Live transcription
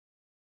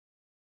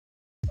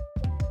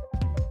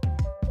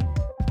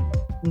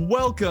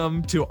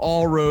Welcome to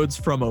All Roads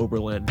from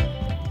Oberlin.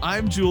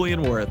 I'm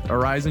Julian Worth, a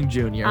rising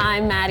junior.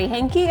 I'm Maddie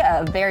Henke,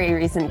 a very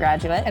recent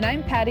graduate. And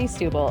I'm Patty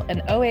Stubel,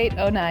 an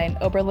 08-09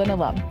 Oberlin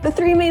alum. The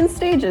three main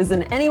stages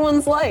in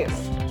anyone's life.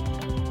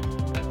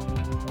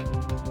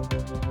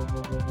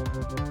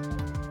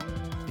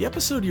 The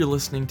episode you're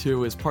listening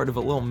to is part of a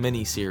little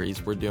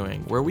mini-series we're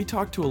doing, where we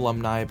talk to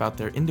alumni about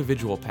their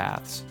individual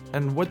paths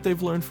and what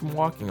they've learned from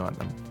walking on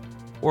them,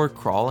 or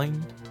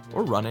crawling,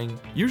 or running,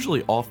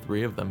 usually all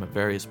three of them at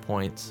various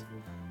points.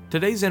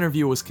 Today's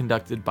interview was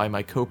conducted by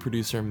my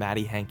co-producer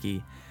Maddie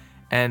Henke,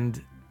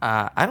 and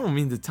I don't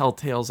mean to tell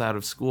tales out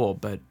of school,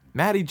 but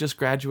Maddie just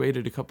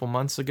graduated a couple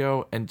months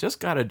ago and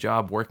just got a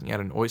job working at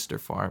an oyster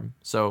farm,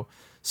 so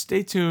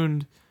stay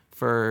tuned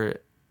for,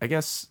 I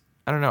guess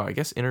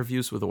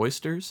interviews with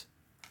oysters?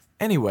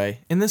 Anyway,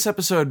 in this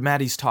episode,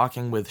 Maddie's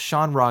talking with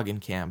Sean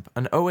Roggenkamp,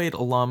 an 08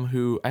 alum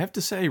who, I have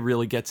to say,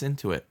 really gets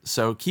into it.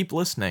 So keep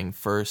listening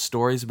for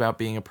stories about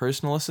being a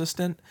personal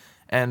assistant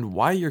and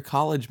why your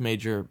college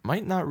major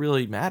might not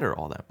really matter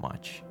all that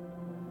much.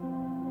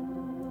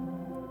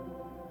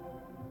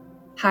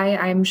 Hi,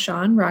 I'm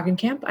Sean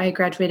Roggenkamp. I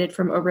graduated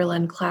from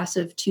Oberlin class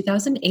of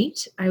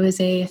 2008. I was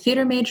a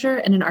theater major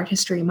and an art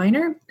history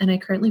minor, and I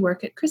currently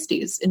work at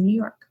Christie's in New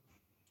York.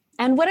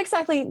 And what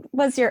exactly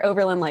was your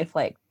Oberlin life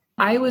like?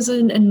 I was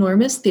an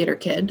enormous theater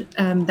kid.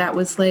 That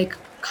was like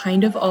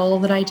kind of all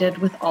that I did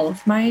with all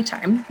of my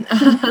time.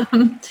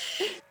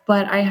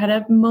 But I had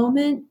a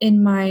moment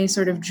in my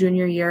sort of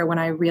junior year when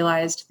I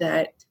realized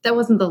that that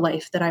wasn't the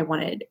life that I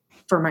wanted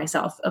for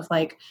myself, of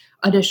like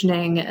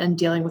auditioning and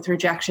dealing with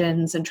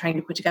rejections and trying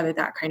to put together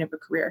that kind of a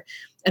career.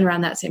 And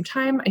around that same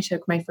time, I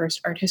took my first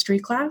art history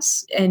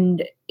class,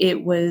 and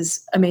it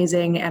was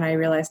amazing. And I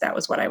realized that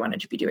was what I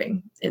wanted to be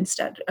doing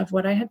instead of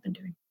what I had been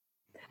doing.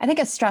 I think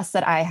a stress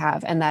that I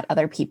have and that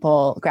other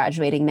people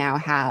graduating now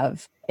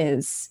have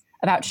is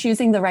about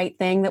choosing the right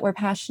thing that we're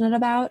passionate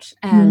about.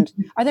 And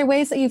Are there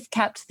ways that you've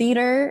kept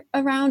theater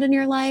around in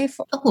your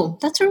life? Oh,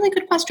 that's a really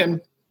good question.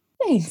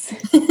 Thanks.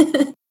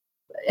 I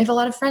have a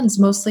lot of friends,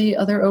 mostly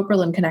other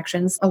Oberlin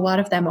connections. A lot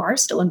of them are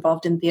still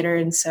involved in theater.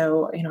 And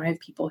so, I have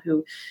people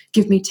who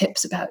give me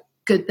tips about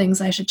good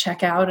things I should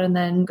check out and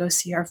then go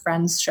see our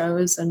friends'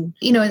 shows. And,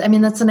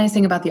 that's the nice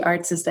thing about the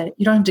arts, is that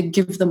you don't have to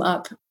give them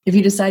up. If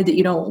you decide that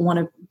you don't want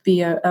to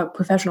be a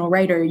professional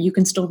writer, you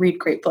can still read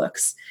great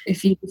books.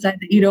 If you decide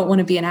that you don't want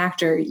to be an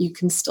actor, you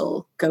can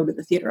still go to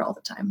the theater all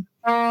the time.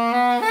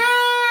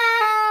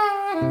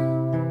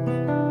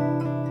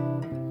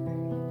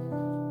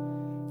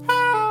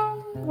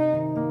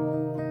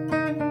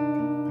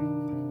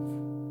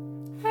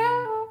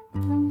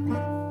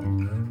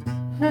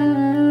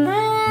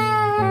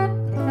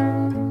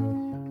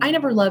 I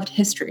never loved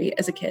history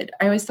as a kid.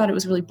 I always thought it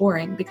was really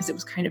boring because it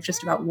was kind of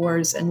just about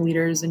wars and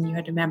leaders, and you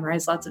had to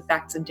memorize lots of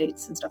facts and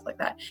dates and stuff like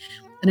that.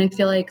 And I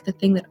feel like the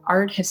thing that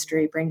art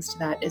history brings to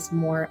that is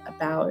more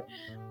about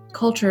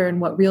culture and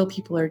what real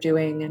people are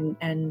doing,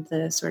 and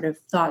the sort of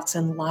thoughts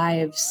and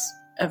lives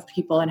of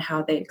people and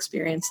how they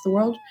experience the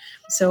world.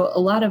 So a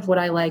lot of what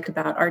I like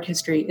about art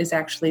history is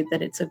actually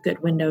that it's a good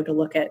window to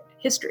look at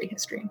history.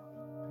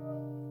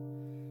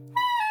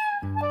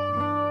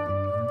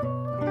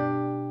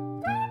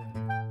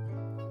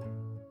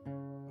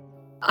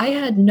 I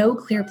had no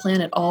clear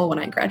plan at all when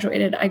I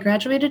graduated. I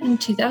graduated in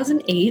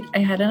 2008. I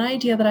had an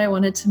idea that I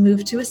wanted to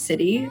move to a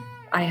city.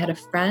 I had a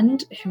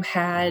friend who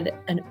had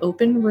an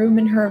open room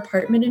in her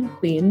apartment in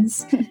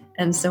Queens.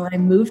 And so I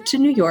moved to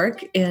New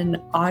York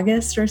in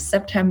August or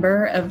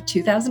September of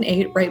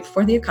 2008, right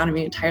before the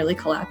economy entirely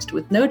collapsed,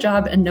 with no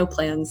job and no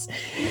plans.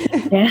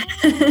 And,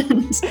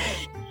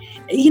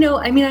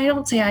 I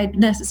don't say I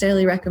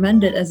necessarily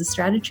recommend it as a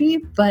strategy,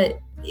 but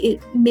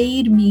it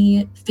made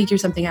me figure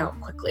something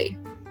out quickly.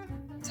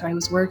 So I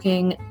was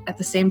working at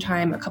the same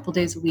time a couple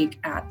days a week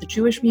at the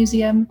Jewish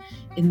Museum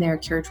in their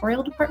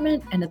curatorial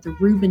department, and at the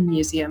Rubin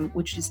Museum,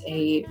 which is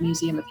a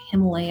museum of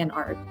Himalayan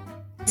art.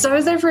 So I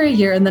was there for a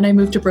year, and then I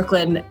moved to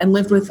Brooklyn and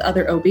lived with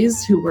other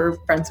OBs who were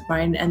friends of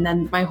mine. And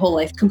then my whole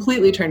life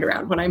completely turned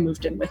around when I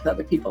moved in with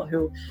other people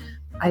who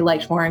I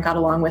liked more and got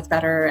along with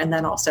better, and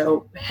then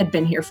also had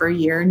been here for a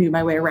year, knew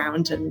my way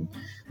around, and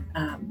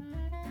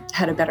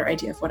had a better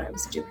idea of what I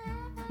was doing.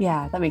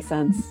 Yeah, that makes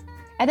sense.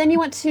 And then you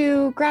went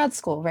to grad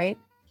school, right?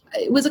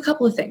 It was a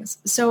couple of things.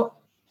 So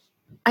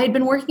I had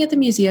been working at the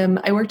museum.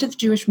 I worked at the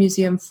Jewish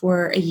Museum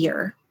for a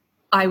year.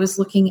 I was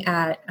looking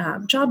at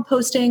job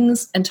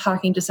postings and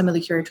talking to some of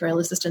the curatorial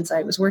assistants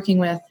I was working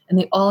with, and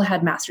they all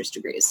had master's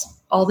degrees.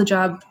 All the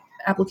job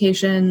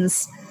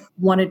applications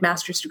wanted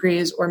master's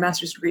degrees or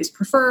master's degrees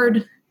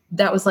preferred.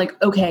 That was like,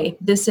 okay,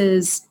 this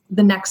is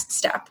the next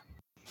step.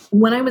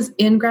 When I was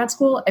in grad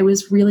school, I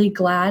was really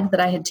glad that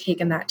I had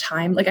taken that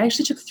time. Like, I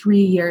actually took 3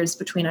 years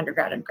between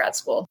undergrad and grad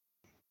school.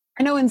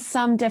 I know in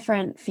some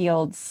different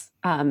fields,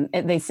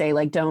 they say,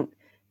 like, don't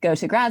go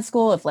to grad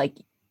school if, like,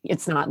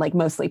 it's not, like,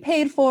 mostly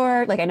paid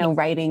for. Like, I know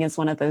writing is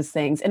one of those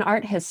things. In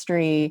art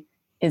history,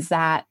 is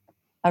that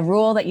a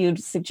rule that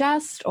you'd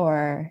suggest,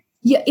 or?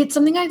 Yeah, it's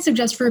something I'd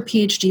suggest for a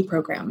PhD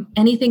program.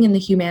 Anything in the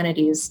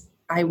humanities,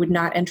 I would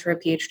not enter a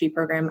PhD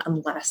program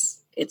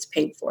unless it's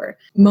paid for.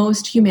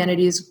 Most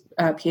humanities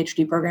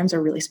PhD programs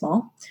are really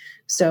small.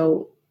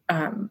 So,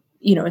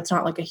 it's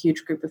not like a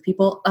huge group of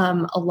people.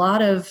 A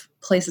lot of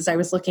places I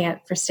was looking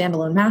at for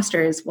standalone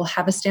masters will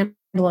have a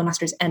standalone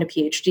master's and a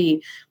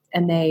PhD,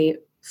 and they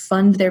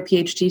fund their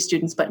PhD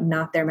students, but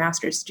not their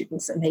master's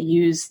students. And they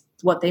use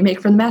what they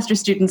make from the master's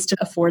students to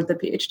afford the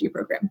PhD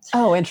program.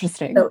 Oh,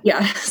 interesting. So,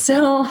 yeah.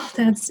 So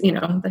that's,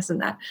 this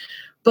and that.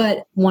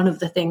 But one of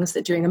the things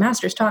that doing a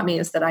master's taught me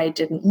is that I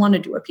didn't want to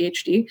do a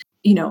PhD.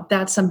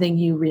 That's something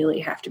you really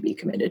have to be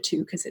committed to,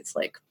 because it's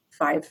like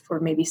 5 or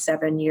maybe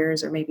 7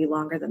 years or maybe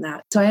longer than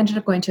that. So I ended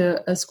up going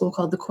to a school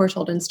called the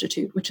Courtauld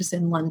Institute, which is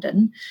in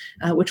London,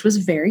 which was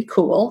very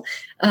cool.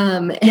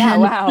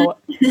 Wow.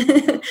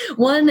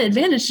 One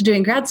advantage to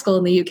doing grad school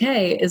in the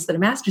UK is that a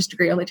master's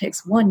degree only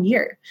takes 1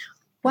 year.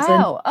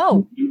 Wow.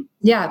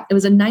 Yeah. It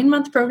was a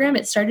 9-month program.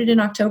 It started in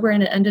October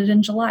and it ended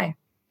in July.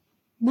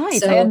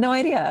 Nice. So, I had no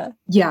idea.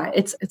 Yeah,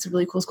 it's a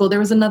really cool school. There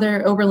was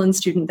another Oberlin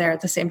student there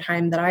at the same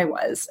time that I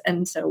was.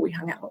 And so we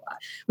hung out a lot.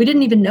 We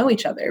didn't even know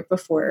each other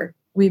before.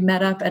 We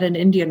met up at an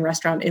Indian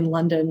restaurant in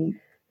London,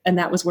 and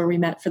that was where we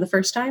met for the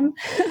first time.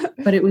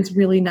 But it was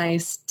really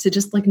nice to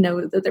just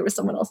know that there was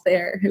someone else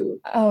there who...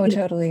 Oh,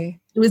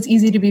 totally. It was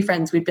easy to be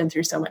friends. We'd been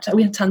through so much.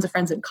 We had tons of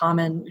friends in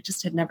common. We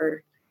just had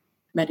never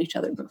met each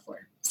other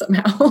before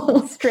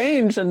somehow.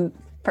 Strange and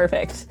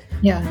perfect.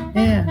 Yeah.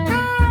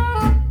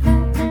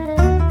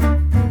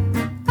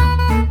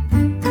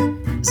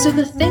 So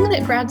the thing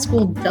that grad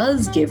school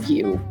does give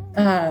you,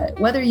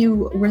 whether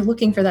you were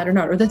looking for that or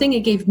not, or the thing it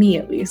gave me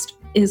at least,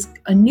 is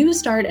a new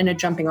start and a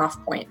jumping off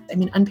point. I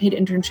mean, unpaid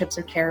internships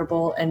are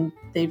terrible and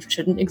they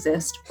shouldn't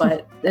exist,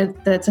 but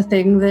that's a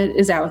thing that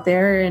is out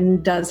there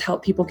and does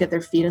help people get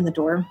their feet in the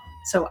door.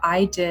 So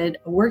I did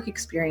a work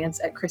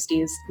experience at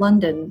Christie's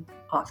London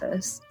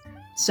office.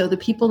 So the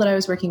people that I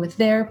was working with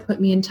there put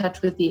me in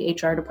touch with the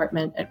HR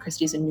department at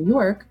Christie's in New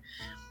York.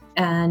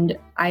 And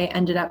I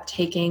ended up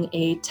taking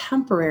a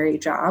temporary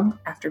job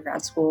after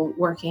grad school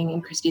working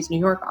in Christie's New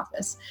York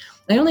office.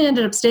 I only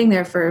ended up staying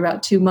there for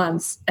about 2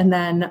 months, and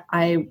then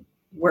I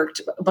worked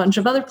a bunch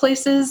of other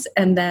places,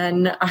 and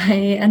then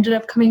I ended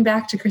up coming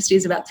back to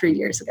Christie's about 3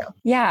 years ago.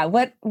 Yeah.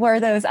 What were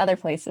those other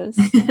places?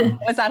 What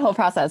was that whole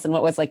process, and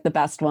what was the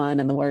best one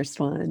and the worst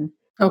one?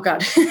 Oh,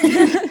 God.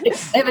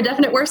 I have a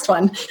definite worst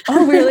one.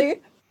 Oh,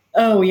 really?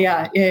 Oh,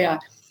 yeah.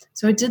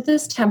 So I did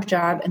this temp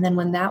job, and then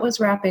when that was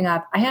wrapping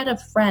up, I had a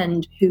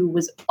friend who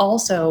was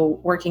also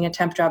working a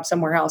temp job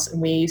somewhere else,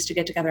 and we used to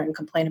get together and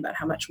complain about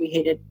how much we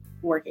hated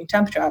working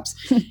temp jobs.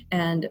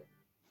 And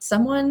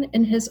someone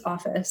in his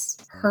office,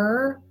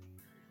 her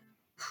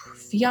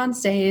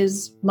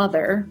fiance's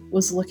mother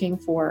was looking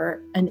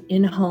for an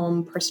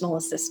in-home personal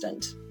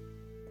assistant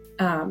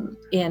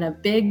in a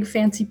big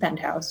fancy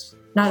penthouse.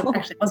 Actually,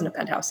 it wasn't a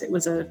penthouse. It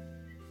was a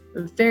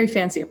very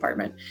fancy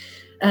apartment.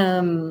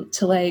 To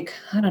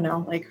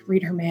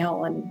read her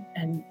mail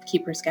and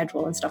keep her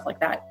schedule and stuff like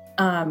that.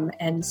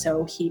 And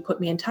so he put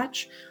me in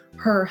touch.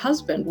 Her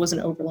husband was an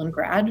Oberlin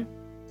grad,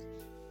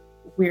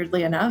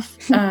 weirdly enough.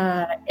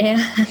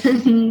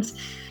 And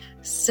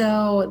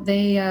so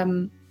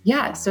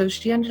so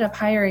she ended up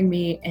hiring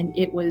me, and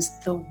it was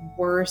the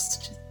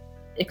worst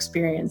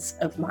experience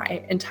of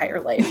my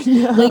entire life.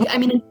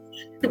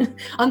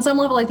 On some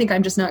level, I think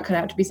I'm just not cut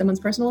out to be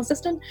someone's personal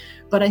assistant,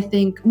 but I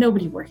think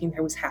nobody working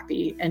there was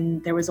happy,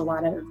 and there was a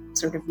lot of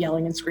sort of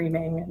yelling and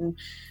screaming, and,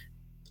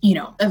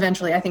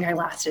 eventually I think I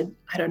lasted,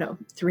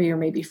 3 or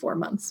maybe 4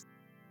 months.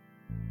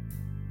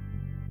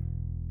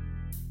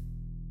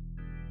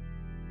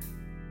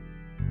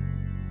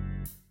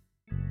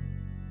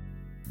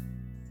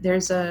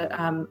 There's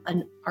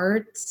an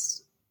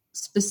arts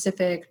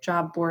specific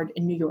job board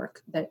in New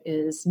York that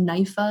is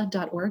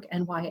NYFA.org,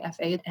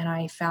 NYFA, and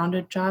I found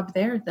a job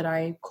there that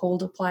I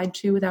cold applied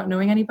to without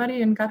knowing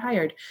anybody and got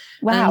hired.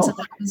 Wow. So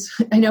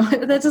I know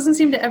that doesn't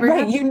seem to ever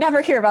happen. You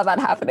never hear about that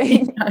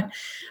happening. Yeah.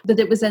 But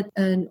it was at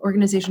an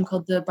organization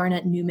called the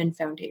Barnett Newman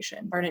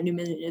Foundation. Barnett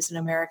Newman is an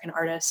American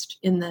artist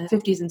in the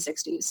 50s and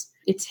 60s.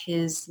 It's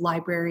his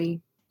library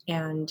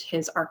and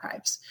his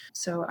archives.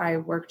 So I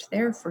worked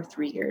there for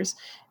 3 years,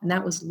 and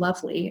that was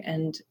lovely,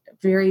 and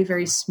very,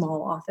 very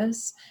small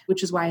office,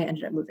 which is why I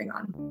ended up moving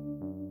on.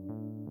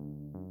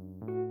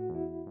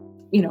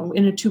 In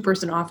a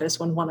 2-person office,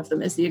 when one of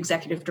them is the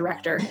executive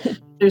director,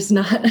 there's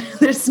not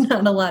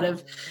a lot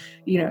of,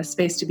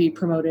 space to be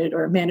promoted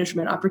or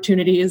management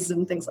opportunities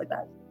and things like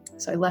that.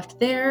 So I left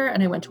there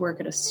and I went to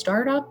work at a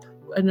startup,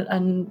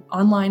 an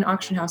online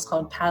auction house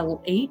called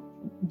Paddle 8.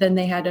 Then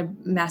they had a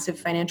massive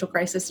financial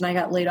crisis, and I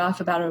got laid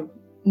off about a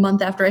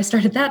month after I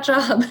started that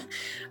job.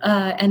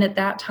 And at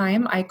that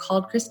time, I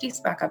called Christie's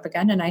back up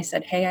again, and I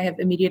said, hey, I have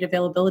immediate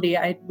availability.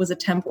 I was a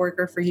temp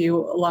worker for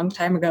you a long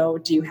time ago.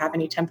 Do you have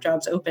any temp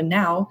jobs open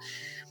now?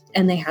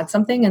 And they had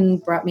something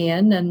and brought me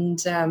in. And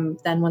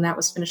then when that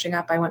was finishing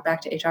up, I went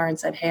back to HR and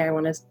said, hey, I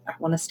want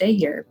to stay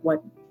here.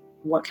 What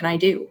what can I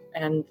do?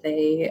 And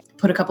they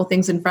put a couple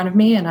things in front of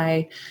me, and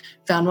I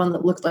found one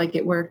that looked like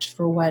it worked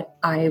for what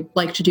I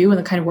like to do and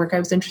the kind of work I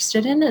was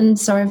interested in. And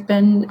so I've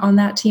been on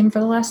that team for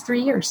the last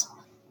 3 years.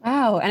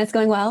 Wow. And it's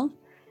going well?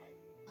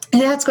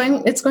 Yeah, it's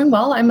going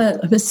well. I'm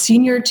a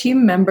senior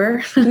team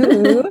member.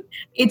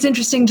 It's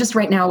interesting just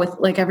right now with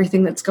like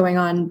everything that's going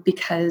on,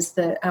 because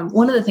the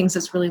one of the things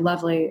that's really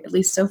lovely, at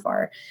least so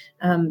far,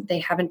 they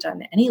haven't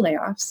done any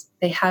layoffs.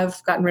 They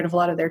have gotten rid of a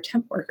lot of their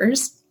temp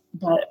workers,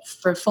 but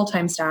for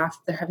full-time staff,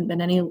 there haven't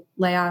been any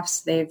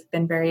layoffs. They've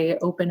been very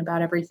open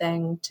about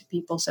everything to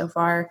people so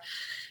far.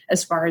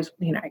 As far as,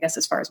 I guess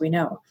as far as we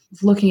know,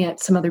 looking at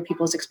some other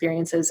people's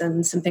experiences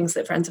and some things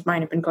that friends of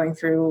mine have been going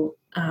through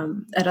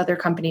at other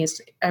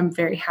companies, I'm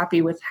very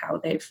happy with how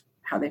they've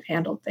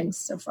handled things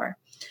so far.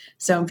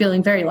 So I'm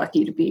feeling very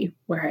lucky to be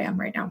where I am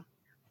right now.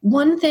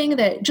 One thing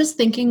that just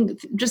thinking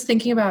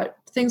about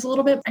things a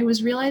little bit, I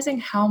was realizing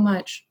how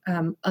much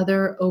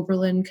other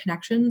Oberlin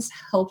connections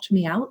helped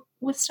me out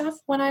with stuff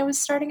when I was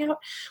starting out.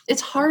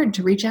 It's hard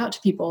to reach out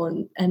to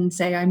people and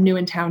say, I'm new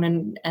in town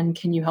and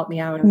can you help me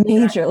out?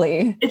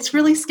 Majorly. It's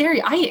really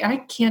scary. I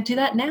can't do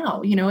that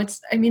now.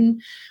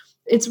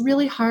 It's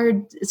really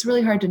hard. It's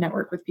really hard to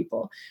network with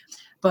people.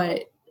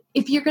 But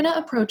if you're going to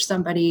approach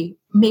somebody,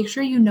 make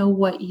sure you know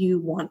what you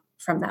want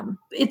from them.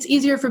 It's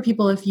easier for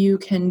people if you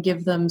can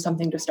give them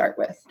something to start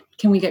with.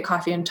 Can we get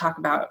coffee and talk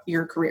about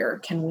your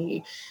career?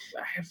 I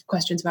have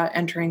questions about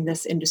entering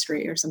this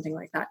industry or something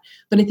like that.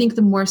 But I think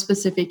the more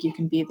specific you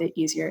can be, the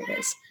easier it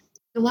is.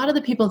 A lot of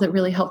the people that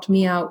really helped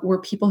me out were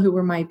people who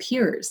were my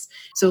peers.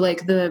 So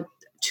like the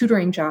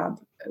tutoring job,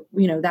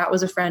 that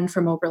was a friend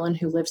from Oberlin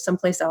who lived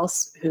someplace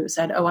else who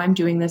said, oh, I'm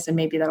doing this and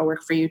maybe that'll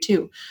work for you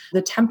too.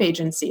 The temp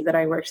agency that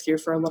I worked through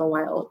for a little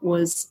while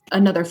was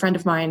another friend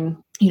of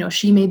mine.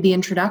 She made the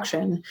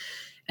introduction,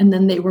 and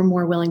then they were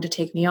more willing to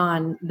take me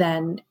on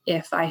than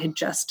if I had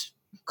just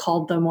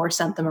called them or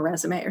sent them a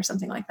resume or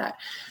something like that.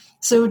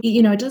 So,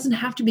 it doesn't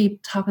have to be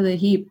top of the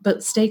heap,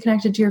 but stay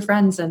connected to your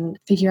friends and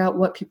figure out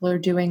what people are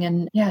doing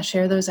and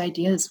share those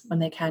ideas when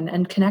they can.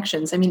 And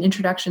connections.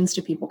 Introductions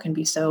to people can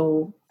be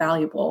so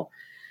valuable,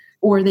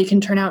 or they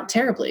can turn out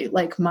terribly,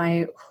 like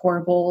my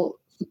horrible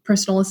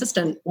personal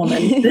assistant woman.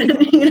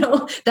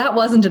 That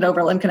wasn't an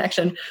Oberlin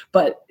connection,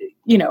 but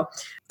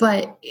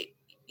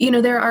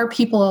there are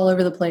people all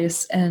over the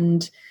place,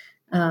 and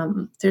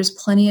there's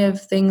plenty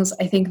of things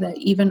I think that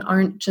even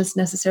aren't just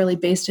necessarily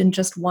based in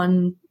just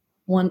one,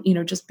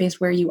 just based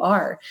where you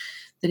are,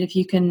 that if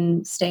you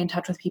can stay in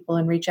touch with people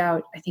and reach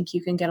out, I think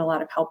you can get a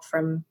lot of help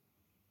from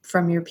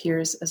your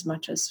peers as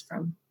much as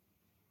from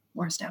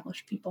more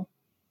established people.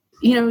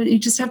 You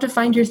just have to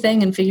find your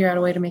thing and figure out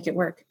a way to make it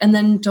work. And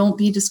then don't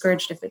be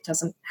discouraged if it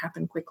doesn't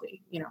happen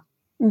quickly.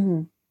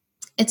 Mm-hmm.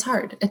 It's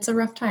hard. It's a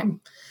rough time,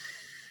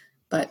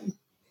 but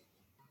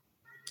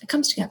it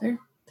comes together.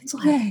 Things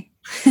will happen.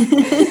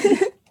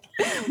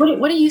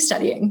 What are you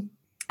studying?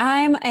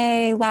 I'm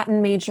a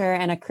Latin major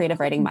and a creative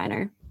writing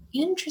minor.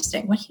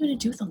 Interesting. What are you going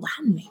to do with a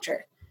Latin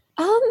major?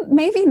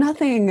 Maybe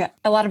nothing.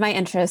 A lot of my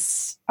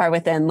interests are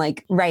within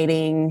like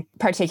writing,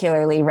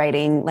 particularly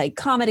writing like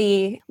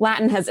comedy.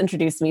 Latin has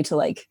introduced me to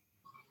like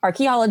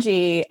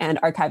archaeology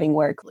and archiving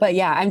work. But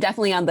yeah, I'm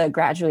definitely on the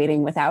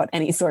graduating without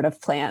any sort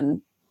of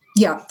plan.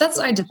 Yeah,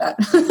 I did that.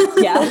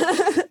 Yeah.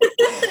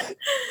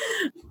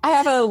 I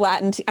have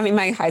a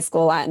my high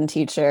school Latin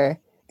teacher.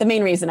 The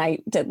main reason I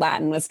did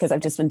Latin was because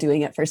I've just been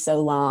doing it for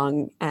so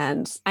long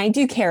and I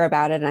do care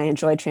about it and I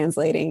enjoy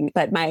translating,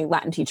 but my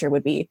Latin teacher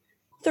would be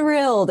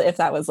thrilled if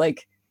that was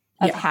like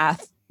a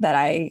path that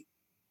I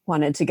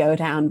wanted to go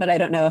down, but I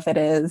don't know if it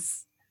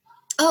is.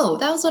 Oh,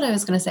 that was what I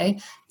was going to say.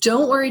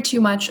 Don't worry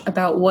too much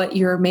about what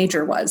your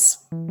major was.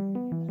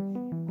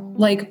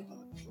 Like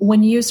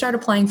when you start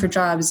applying for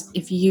jobs,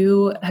 if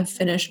you have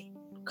finished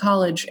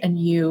college and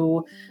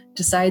you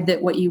decide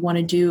that what you want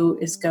to do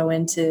is go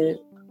into,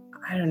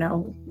 I don't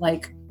know,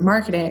 like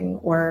marketing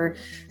or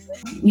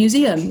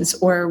museums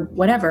or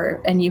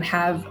whatever, and you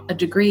have a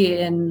degree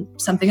in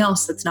something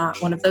else that's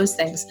not one of those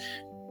things,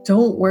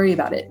 don't worry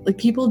about it. Like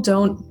people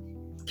don't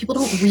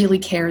really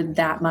care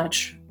that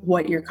much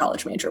what your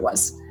college major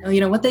was.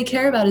 What they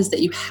care about is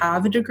that you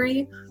have a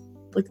degree.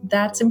 Like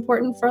that's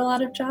important for a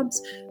lot of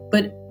jobs,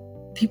 but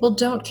people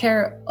don't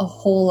care a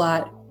whole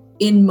lot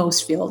in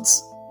most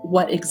fields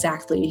what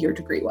exactly your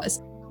degree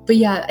was. But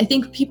yeah, I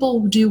think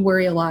people do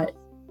worry a lot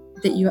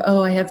that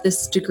I have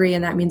this degree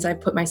and that means I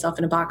put myself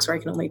in a box where I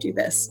can only do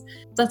this.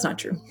 That's not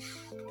true.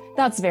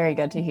 That's very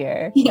good to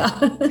hear. Yeah.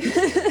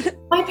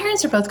 My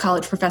parents are both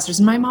college professors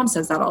and my mom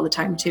says that all the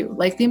time too.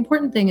 Like the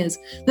important thing is,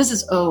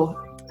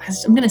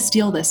 I'm going to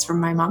steal this from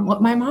my mom.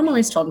 What my mom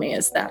always told me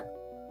is that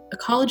a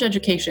college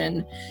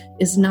education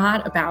is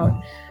not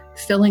about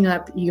filling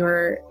up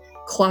your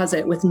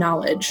closet with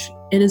knowledge.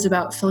 It is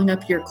about filling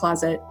up your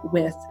closet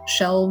with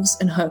shelves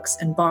and hooks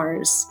and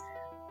bars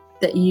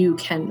that you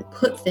can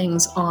put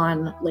things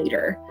on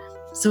later.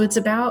 So it's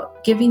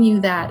about giving you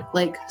that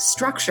like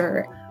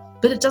structure,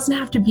 but it doesn't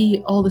have to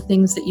be all the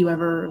things that you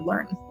ever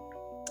learn.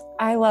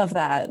 I love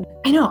that.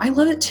 I know, I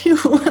love it too.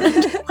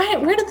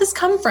 Where did this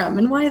come from?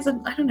 And why is it?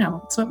 I don't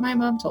know. It's what my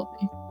mom told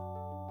me.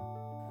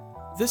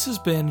 This has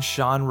been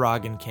Sean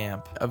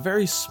Roggenkamp, a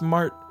very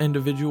smart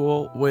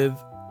individual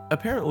with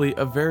apparently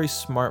a very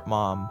smart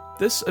mom.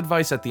 This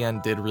advice at the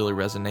end did really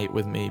resonate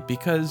with me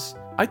because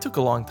I took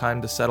a long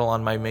time to settle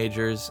on my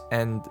majors,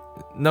 and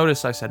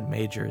notice I said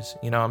majors.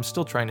 I'm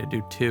still trying to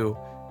do 2,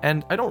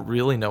 and I don't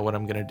really know what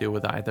I'm going to do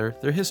with either.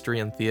 They're history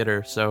and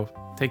theater, so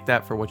take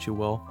that for what you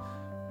will.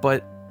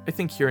 But I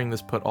think hearing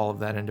this put all of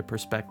that into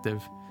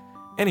perspective.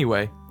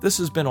 Anyway, this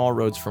has been All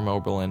Roads from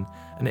Oberlin,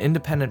 an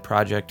independent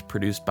project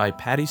produced by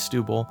Patty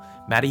Stubel,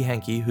 Maddie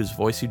Henke, whose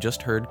voice you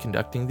just heard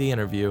conducting the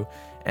interview,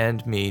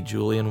 and me,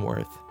 Julian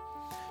Worth.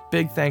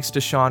 Big thanks to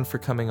Sean for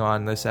coming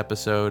on this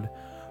episode.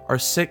 Our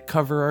sick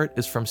cover art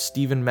is from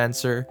Steven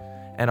Menser,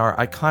 and our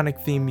iconic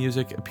theme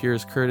music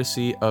appears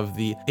courtesy of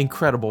the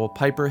incredible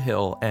Piper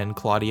Hill and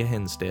Claudia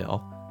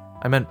Hinsdale.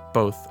 I meant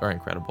both are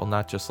incredible,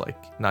 not just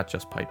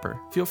Piper.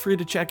 Feel free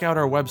to check out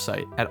our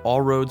website at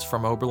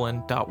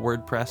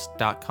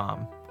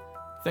allroadsfromoberlin.wordpress.com.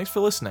 Thanks for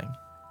listening.